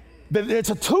 It's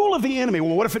a tool of the enemy.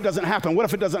 Well, what if it doesn't happen? What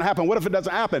if it doesn't happen? What if it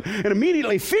doesn't happen? And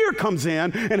immediately fear comes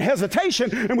in and hesitation,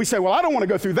 and we say, well, I don't want to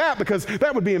go through that because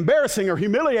that would be embarrassing or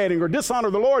humiliating or dishonor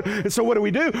the Lord. And so what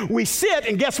do? We sit,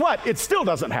 and guess what? It still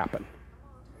doesn't happen.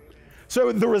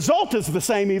 So the result is the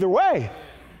same either way.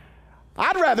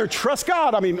 I'd rather trust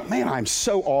God. I mean, man, I'm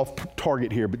so off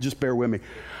target here, but just bear with me.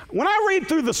 When I read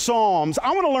through the Psalms,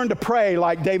 I want to learn to pray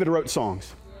like David wrote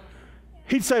songs.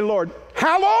 He'd say, Lord,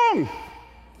 how long?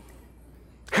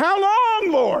 How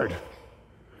long, Lord?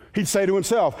 He'd say to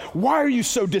himself, why are you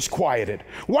so disquieted?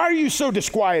 Why are you so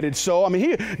disquieted, soul? I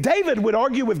mean, David would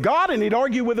argue with God and he'd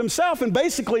argue with himself, and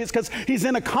basically it's because he's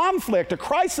in a conflict, a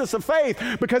crisis of faith,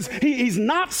 because he's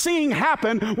not seeing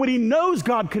happen what he knows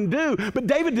God can do. But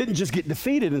David didn't just get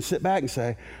defeated and sit back and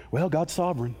say, well, God's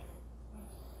sovereign.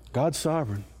 God's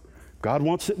sovereign. God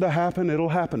wants it to happen. It'll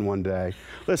happen one day.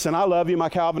 Listen, I love you, my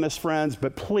Calvinist friends,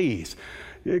 but please,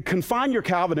 confine your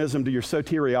Calvinism to your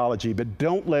soteriology, but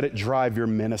don't let it drive your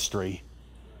ministry.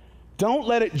 Don't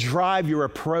let it drive your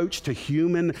approach to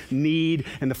human need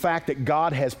and the fact that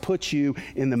God has put you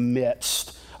in the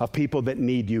midst of people that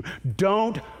need you.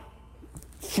 Don't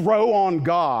throw on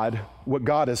God what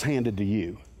God has handed to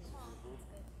you.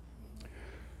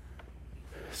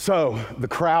 So the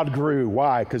crowd grew.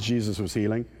 Why? Because Jesus was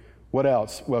healing. What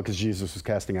else? Well, because Jesus was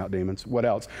casting out demons. What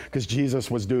else? Because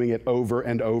Jesus was doing it over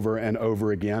and over and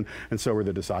over again, and so were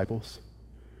the disciples.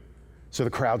 So the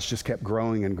crowds just kept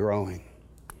growing and growing.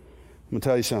 I'm going to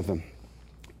tell you something.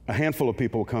 A handful of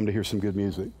people will come to hear some good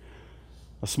music.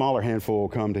 A smaller handful will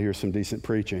come to hear some decent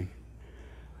preaching.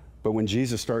 But when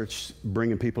Jesus starts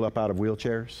bringing people up out of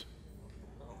wheelchairs,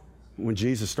 when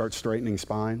Jesus starts straightening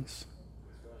spines,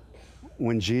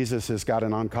 when Jesus has got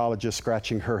an oncologist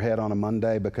scratching her head on a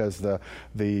Monday because the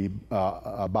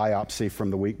biopsy from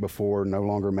the week before no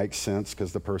longer makes sense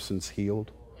because the person's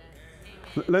healed.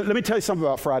 Let me tell you something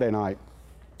about Friday night.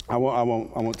 I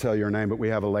won't tell you her name, but we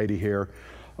have a lady here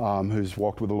who's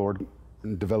walked with the Lord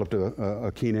and developed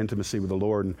a keen intimacy with the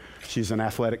Lord. And she's an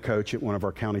athletic coach at one of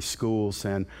our county schools,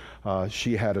 and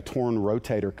she had a torn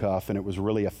rotator cuff, and it was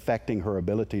really affecting her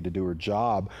ability to do her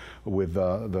job with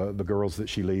the girls that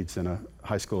she leads in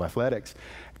high school athletics,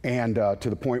 and to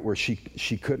the point where she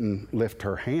couldn't lift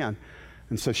her hand.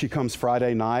 And so she comes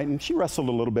Friday night, and she wrestled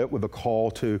a little bit with a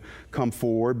call to come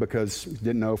forward because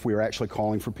didn't know if we were actually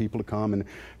calling for people to come and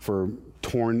for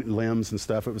torn limbs and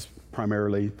stuff. It was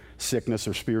primarily sickness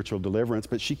or spiritual deliverance,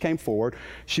 but she came forward.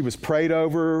 She was prayed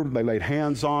over. They laid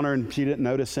hands on her, and she didn't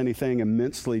notice anything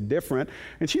immensely different.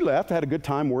 And she left, had a good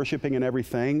time worshiping and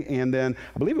everything. And then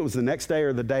I believe it was the next day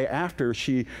or the day after,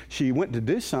 she went to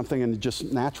do something, and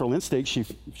just natural instinct,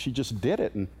 she just did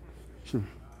it. And she,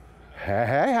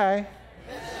 hey.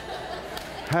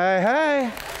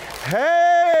 Hey.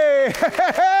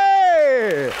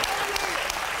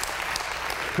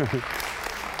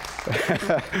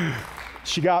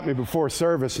 She got me before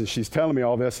service, and she's telling me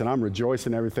all this, and I'm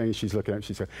rejoicing and everything. She's looking at me,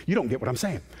 she said, "You don't get what I'm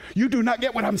saying. You do not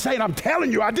get what I'm saying. I'm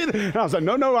telling you, I did it." And I was like,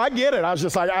 no, I get it. I was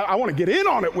just like, I want to get in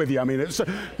on it with you. I mean,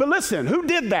 but listen, who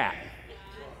did that?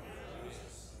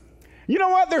 You know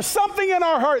what? There's something in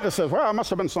our heart that says, well, it must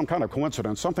have been some kind of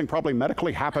coincidence. Something probably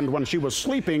medically happened when she was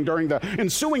sleeping during the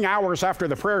ensuing hours after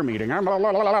the prayer meeting. Blah, blah,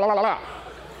 blah, blah, blah, blah.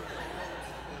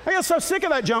 I get so sick of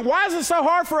that junk. Why is it so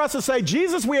hard for us to say,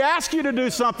 Jesus, we ask you to do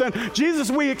something.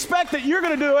 Jesus, we expect that you're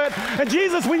going to do it. And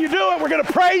Jesus, when you do it, we're going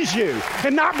to praise you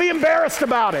and not be embarrassed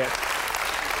about it.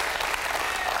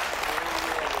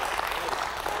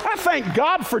 I thank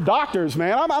God for doctors,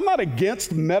 man. I'm not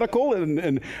against medical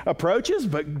and approaches,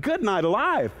 but good night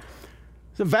alive.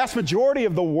 The vast majority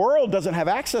of the world doesn't have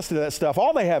access to that stuff.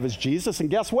 All they have is Jesus, and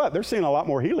guess what? They're seeing a lot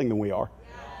more healing than we are.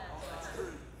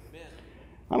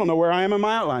 I don't know where I am in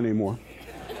my outline anymore.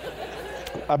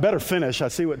 I better finish. I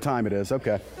see what time it is.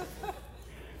 Okay.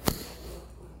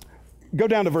 Go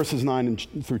down to verses 9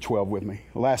 through 12 with me.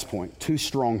 Last point, 2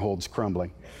 strongholds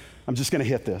crumbling. I'm just going to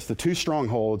hit this. The 2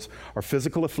 strongholds are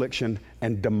physical affliction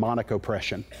and demonic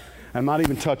oppression. I'm not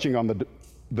even touching on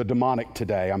the demonic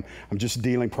today. I'm just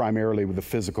dealing primarily with the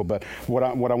physical. But what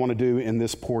I want to do in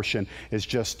this portion is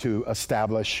just to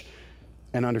establish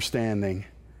an understanding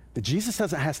that Jesus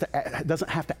doesn't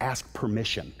have to ask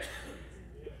permission.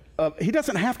 He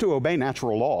doesn't have to obey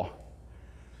natural law.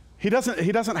 He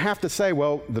doesn't have to say,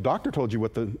 well, the doctor told you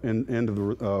what the end of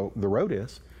the road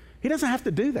is. He doesn't have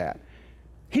to do that.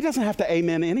 He doesn't have to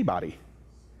amen anybody.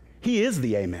 He is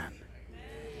the amen.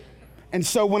 And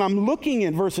so when I'm looking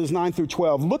at verses 9 through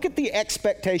 12, look at the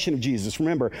expectation of Jesus.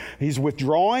 Remember, he's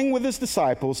withdrawing with his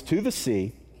disciples to the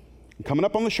sea, coming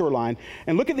up on the shoreline,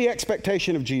 and look at the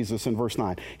expectation of Jesus in verse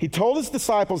 9. He told his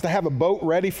disciples to have a boat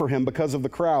ready for him because of the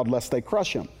crowd, lest they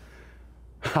crush him.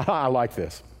 I like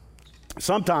this.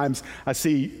 Sometimes I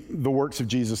see the works of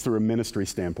Jesus through a ministry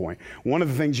standpoint. One of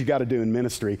the things you got to do in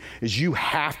ministry is you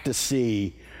have to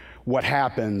see what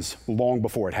happens long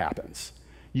before it happens.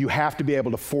 You have to be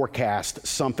able to forecast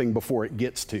something before it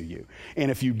gets to you. And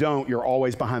if you don't, you're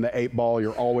always behind the 8 ball,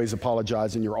 you're always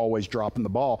apologizing, you're always dropping the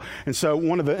ball. And so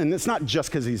and it's not just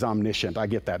because he's omniscient, I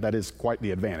get that. That is quite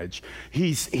the advantage.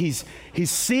 He's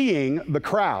seeing the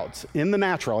crowds in the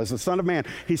natural, as the Son of Man.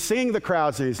 He's seeing the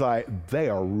crowds and he's like, they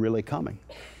are really coming.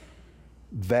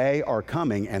 They are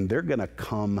coming, and they're going to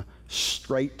come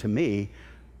straight to me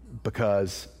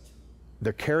because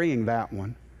they're carrying that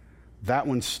one. That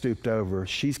one's stooped over.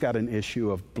 She's got an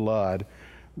issue of blood.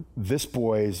 This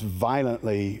boy's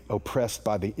violently oppressed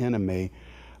by the enemy.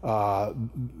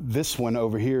 This one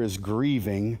over here is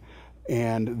grieving.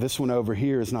 and this one over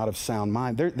here is not of sound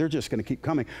mind. They're just going to keep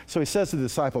coming. So he says to the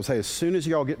disciples, hey, as soon as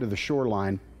y'all get to the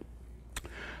shoreline,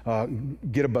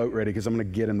 get a boat ready, because I'm going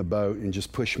to get in the boat and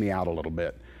just push me out a little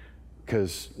bit,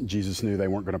 because Jesus knew they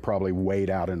weren't going to probably wade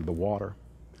out into the water.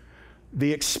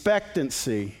 The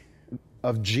expectancy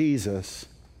of Jesus,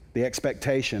 the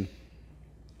expectation,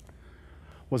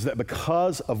 was that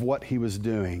because of what he was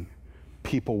doing,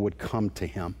 people would come to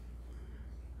him.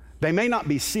 They may not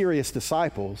be serious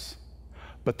disciples,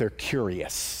 but they're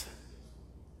curious.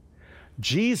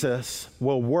 Jesus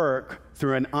will work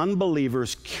through an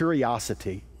unbeliever's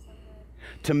curiosity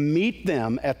to meet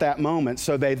them at that moment,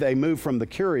 so they move from the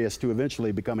curious to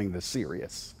eventually becoming the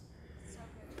serious.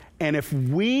 And if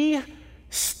we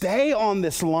stay on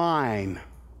this line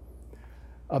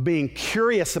of being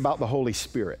curious about the Holy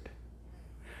Spirit,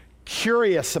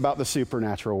 curious about the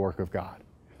supernatural work of God,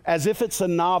 as if it's a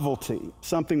novelty,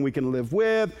 something we can live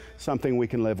with, something we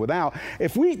can live without.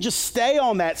 If we just stay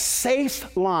on that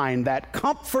safe line, that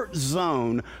comfort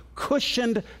zone,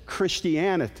 cushioned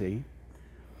Christianity,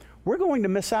 we're going to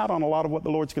miss out on a lot of what the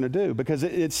Lord's going to do, because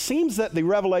it seems that the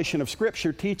revelation of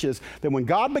Scripture teaches that when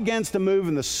God begins to move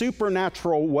in the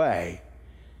supernatural way,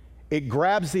 it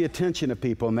grabs the attention of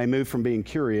people and they move from being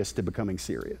curious to becoming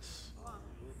serious.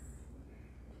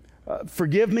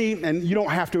 Forgive me, and you don't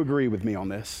have to agree with me on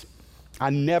this. I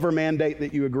never mandate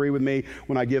that you agree with me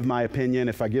when I give my opinion.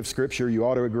 If I give Scripture, you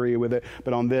ought to agree with it.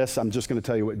 But on this, I'm just going to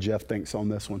tell you what Jeff thinks on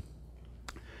this one.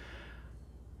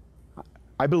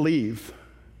 I believe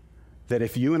that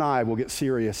if you and I will get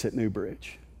serious at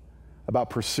Newbridge about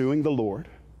pursuing the Lord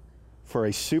for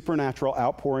a supernatural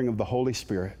outpouring of the Holy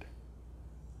Spirit,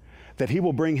 that he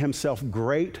will bring himself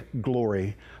great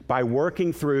glory by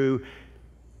working through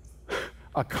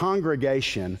a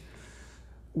congregation.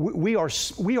 We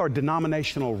are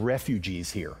denominational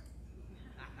refugees here.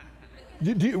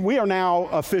 We are now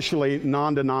officially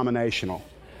non-denominational.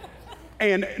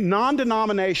 And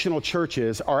non-denominational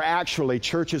churches are actually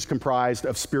churches comprised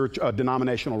of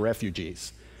denominational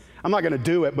refugees. I'm not going to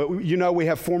do it, but you know we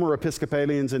have former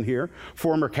Episcopalians in here,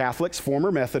 former Catholics,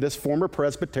 former Methodists, former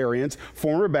Presbyterians,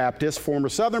 former Baptists, former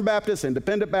Southern Baptists,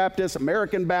 Independent Baptists,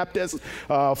 American Baptists,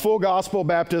 Full Gospel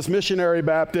Baptists, Missionary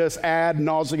Baptists, ad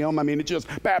nauseum. I mean, it's just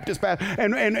Baptist.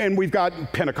 And we've got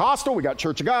Pentecostal, we've got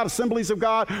Church of God, Assemblies of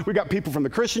God, we've got people from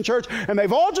the Christian church, and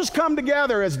they've all just come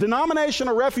together as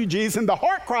denominational refugees, and the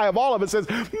heart cry of all of us is,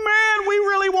 man, we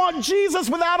really want Jesus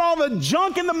without all the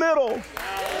junk in the middle.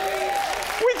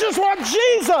 We just want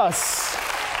Jesus.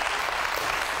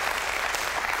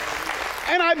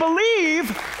 And I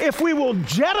believe if we will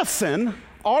jettison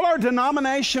all our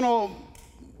denominational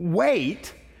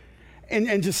weight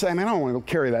and just say, man, I don't want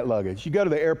to carry that luggage. You go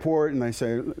to the airport and they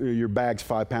say, your bag's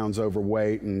 5 pounds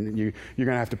overweight and you're going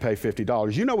to have to pay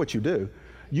 $50. You know what you do.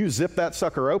 You zip that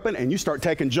sucker open and you start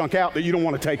taking junk out that you don't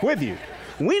want to take with you.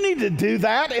 We need to do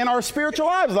that in our spiritual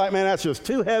lives. Like, man, that's just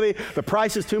too heavy. The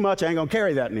price is too much. I ain't going to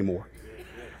carry that anymore.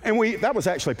 And that was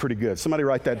actually pretty good. Somebody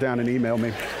write that down and email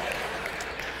me.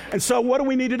 And so what do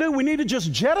we need to do? We need to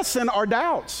just jettison our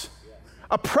doubts.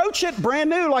 Approach it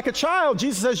brand new like a child.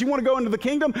 Jesus says, you want to go into the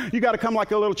kingdom? You got to come like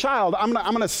a little child. I'm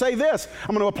going to say this.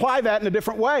 I'm going to apply that in a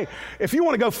different way. If you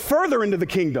want to go further into the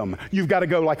kingdom, you've got to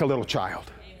go like a little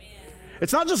child.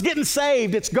 It's not just getting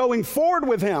saved, it's going forward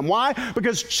with him. Why?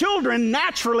 Because children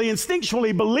naturally,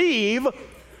 instinctually believe,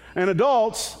 and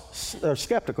adults are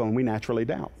skeptical, and we naturally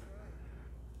doubt.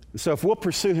 So if we'll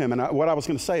pursue him, and what I was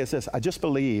going to say is this, I just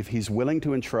believe he's willing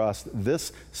to entrust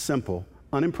this simple,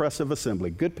 unimpressive assembly,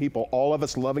 good people, all of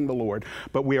us loving the Lord,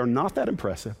 but we are not that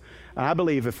impressive. And I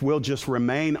believe if we'll just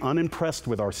remain unimpressed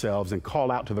with ourselves and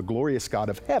call out to the glorious God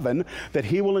of heaven, that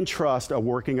he will entrust a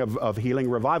working of healing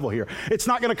revival here. It's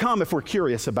not going to come if we're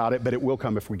curious about it, but it will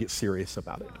come if we get serious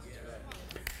about it.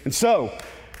 And so,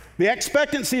 the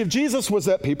expectancy of Jesus was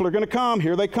that people are going to come.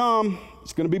 Here they come.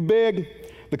 It's going to be big.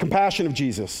 The compassion of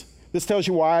Jesus. This tells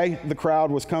you why the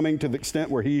crowd was coming to the extent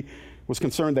where he was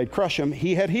concerned they'd crush him.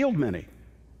 He had healed many.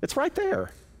 It's right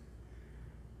there.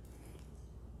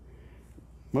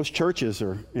 Most churches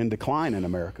are in decline in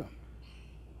America.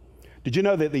 Did you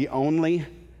know that the only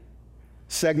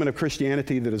segment of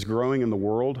Christianity that is growing in the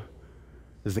world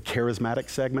is the charismatic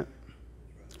segment?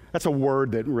 That's a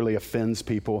word that really offends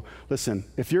people. Listen,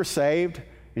 if you're saved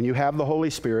and you have the Holy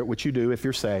Spirit, which you do if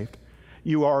you're saved,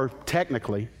 you are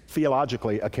technically,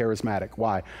 theologically, a charismatic.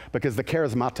 Why? Because the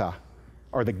charismata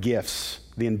are the gifts,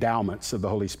 the endowments of the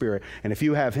Holy Spirit. And if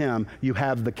you have him, you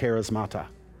have the charismata.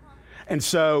 And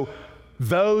so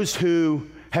those who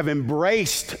have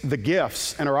embraced the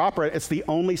gifts and are operating, it's the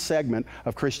only segment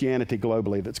of Christianity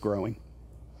globally that's growing.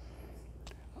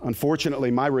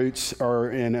 Unfortunately, my roots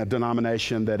are in a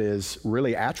denomination that is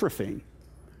really atrophying.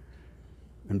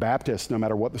 And Baptist, no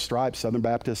matter what the stripes, Southern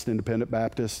Baptist, Independent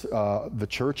Baptist, the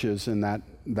churches in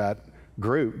that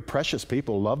group, precious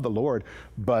people, love the Lord,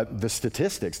 but the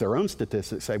statistics, their own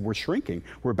statistics say we're shrinking.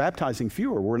 We're baptizing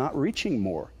fewer. We're not reaching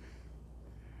more.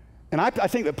 And I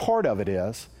think that part of it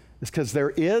is because there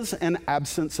is an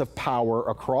absence of power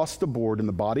across the board in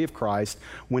the body of Christ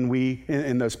when we,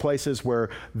 in those places where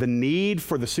the need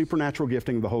for the supernatural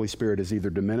gifting of the Holy Spirit is either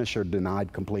diminished or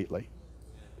denied completely.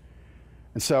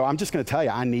 And so I'm just going to tell you,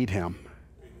 I need him.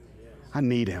 I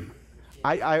need him.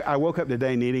 I woke up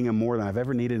today needing him more than I've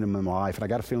ever needed him in my life, and I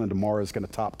got a feeling tomorrow is going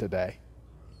to top today.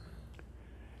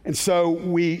 And so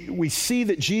we see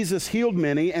that Jesus healed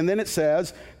many, and then it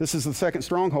says, this is the second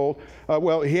stronghold,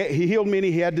 he healed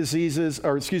many, he had diseases,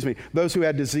 those who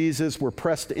had diseases were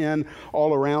pressed in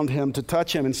all around him to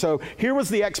touch him. And so here was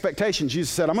the expectation. Jesus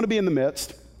said, I'm going to be in the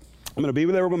midst. I'm going to be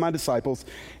there with my disciples.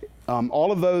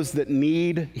 All of those that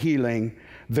need healing,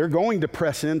 they're going to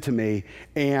press into me,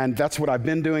 and that's what I've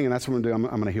been doing, and that's what I'm doing. I'm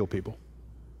going to heal people.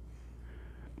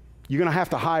 You're going to have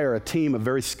to hire a team of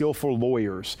very skillful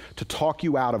lawyers to talk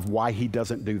you out of why he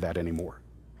doesn't do that anymore.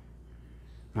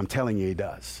 I'm telling you, he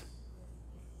does.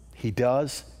 He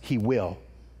does, he will,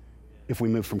 if we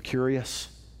move from curious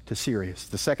to serious.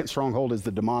 The second stronghold is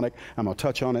the demonic. I'm going to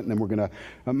touch on it, and then we're going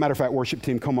to, matter of fact, worship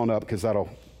team, come on up, because that'll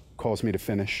cause me to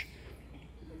finish.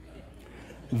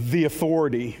 The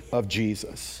authority of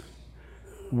Jesus.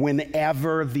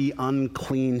 Whenever the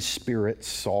unclean spirits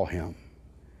saw him,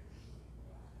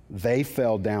 they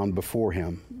fell down before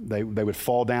him. They would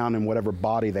fall down in whatever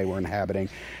body they were inhabiting,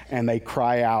 and they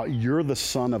cry out, "You're the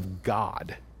Son of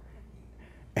God."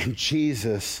 And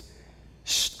Jesus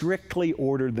strictly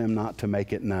ordered them not to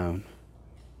make it known.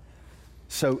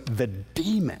 So the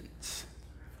demons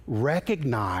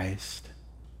recognized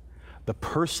the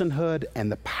personhood and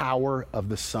the power of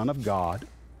the Son of God,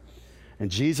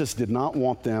 and Jesus did not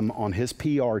want them on his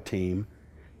PR team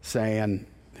saying,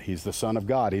 he's the Son of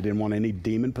God. He didn't want any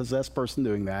demon-possessed person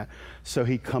doing that. So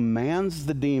he commands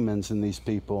the demons in these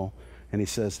people, and he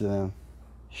says to them,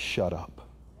 shut up.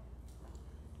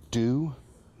 Do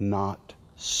not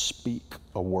speak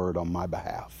a word on my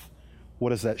behalf. What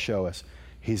does that show us?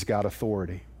 He's got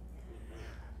authority.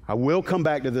 I will come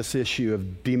back to this issue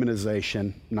of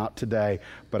demonization, not today,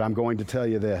 but I'm going to tell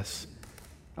you this.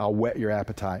 I'll whet your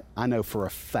appetite. I know for a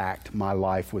fact my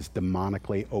life was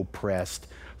demonically oppressed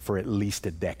for at least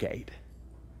a decade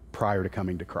prior to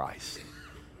coming to Christ.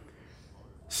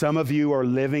 Some of you are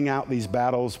living out these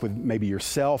battles with maybe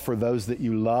yourself or those that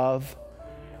you love,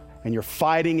 and you're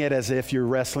fighting it as if you're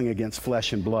wrestling against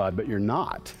flesh and blood, but you're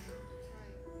not.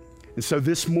 And so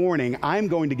this morning, I'm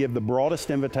going to give the broadest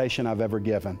invitation I've ever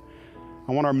given.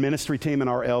 I want our ministry team and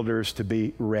our elders to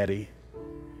be ready.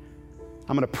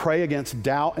 I'm going to pray against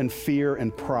doubt and fear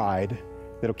and pride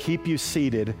that'll keep you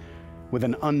seated with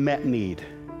an unmet need.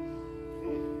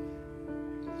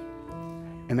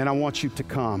 And then I want you to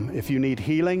come. If you need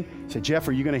healing, say, Jeff,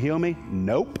 are you going to heal me?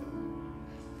 Nope.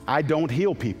 I don't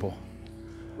heal people.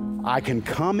 I can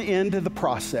come into the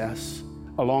process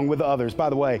along with others. By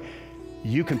the way,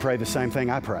 you can pray the same thing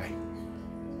I pray.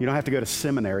 You don't have to go to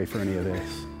seminary for any of this.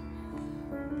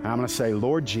 I'm going to say,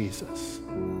 Lord Jesus,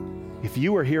 if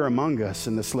you were here among us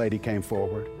and this lady came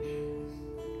forward,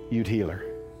 you'd heal her.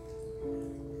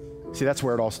 See, that's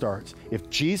where it all starts. If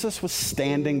Jesus was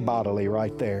standing bodily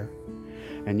right there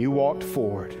and you walked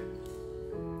forward,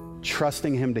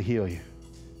 trusting him to heal you,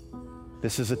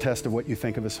 this is a test of what you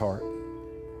think of his heart.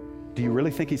 Do you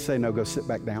really think he'd say, no, go sit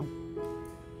back down?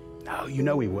 No, you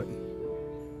know he wouldn't.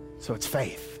 So it's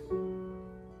faith.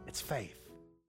 It's faith.